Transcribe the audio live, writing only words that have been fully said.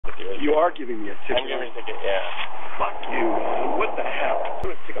You are giving me a ticket. I'm giving you a ticket, yeah. Fuck you, man. What the hell? I'm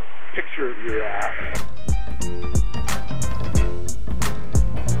gonna take a picture of your ass.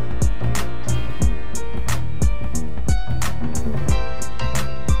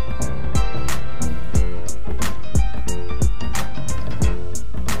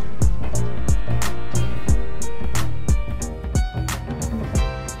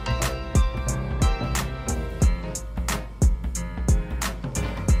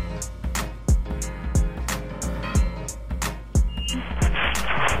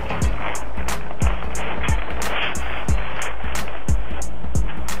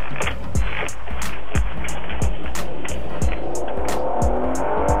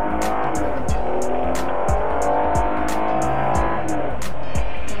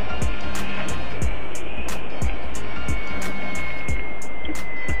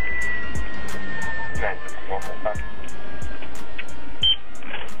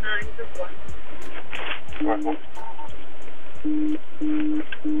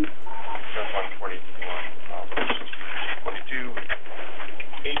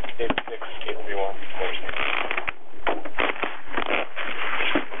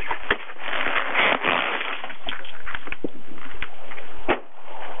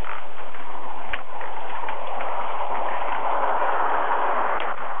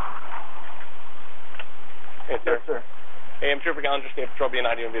 Yes, sir. Hey, I'm Trooper Gallagher, State Patrol, being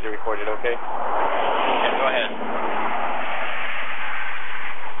audio and video recorded, okay? Yeah, go ahead.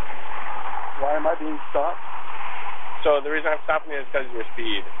 Why am I being stopped? So the reason I'm stopping you is because of your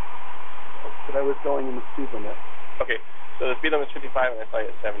speed. But I was going in the speed limit. Okay, so the speed limit is 55 and I saw you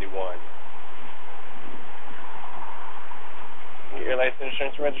at 71. Can you get your license,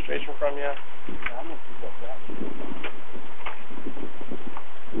 insurance, and registration from you? Yeah, I'm gonna keep up that.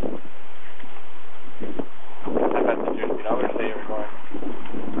 How fast did you speed? I'm gonna say you were going.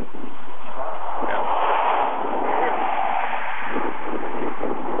 Yeah.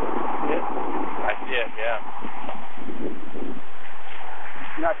 I see it, yeah.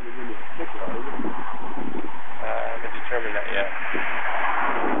 You're not gonna give me a ticket, are you? I haven't determined that yet.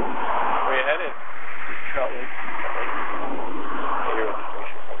 Where are you headed? Trout Lake. Get your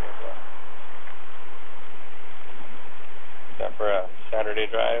registration from you as well. Is that for a Saturday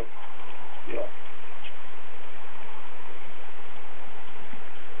drive? Yeah.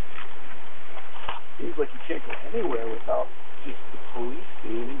 Seems like you can't go anywhere without just the police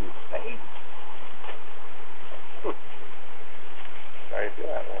being in your face. Sorry to feel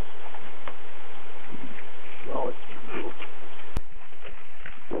that way. Well, it's true.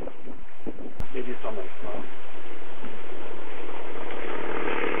 Maybe it's on my phone.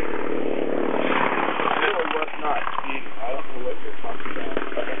 It was not speeding. I don't know what you're talking about.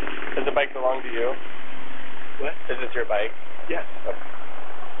 Okay. Does the bike belong to you? What? Is this your bike? Yes. Okay.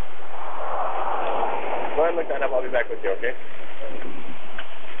 Go ahead and look that up. I'll be back with you, okay?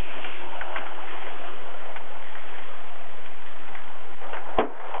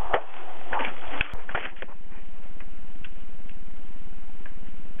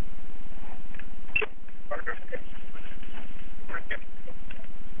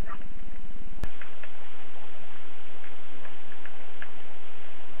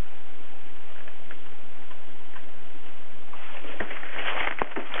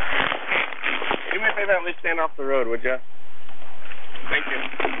 At least stand off the road, would you? Thank you.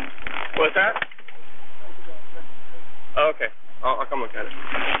 What's that? Oh, okay. I'll come look at it.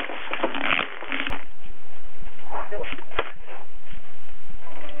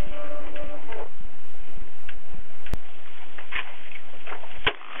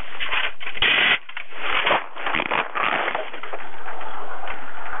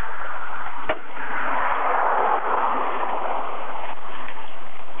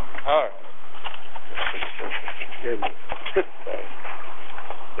 All right.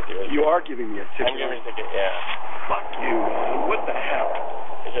 You are giving me a ticket. I'm giving you a ticket, yeah. Fuck you, man. What the hell?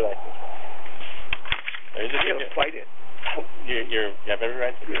 Here's your license. There's I'm gonna fight it. You have every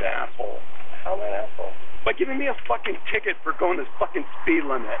right to do You're an that. asshole. How am I an asshole? By giving me a fucking ticket for going this fucking speed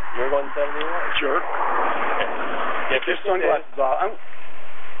limit. You're going 71? Jerk. Okay. Get your sunglasses off. I'm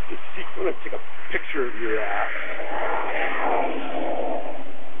gonna take a picture of your ass.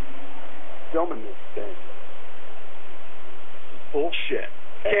 Filming this thing. Bullshit.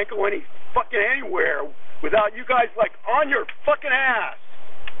 Can't go anywhere without you guys like on your fucking ass.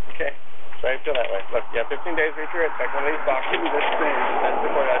 Okay. Sorry to feel that way. Look, you have 15 days to reach your check one of these boxes. Give me this thing. That's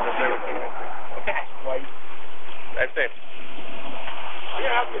the court address everything. Okay. Right. Drive safe. I'm gonna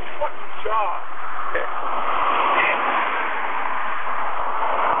have this fucking job. Okay.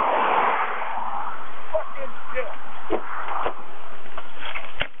 Fucking shit.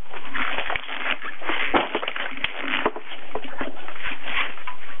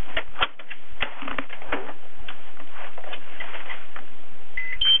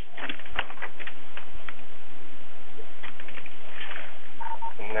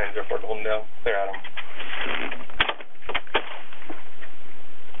 904 Golden Dale. Clear Adam.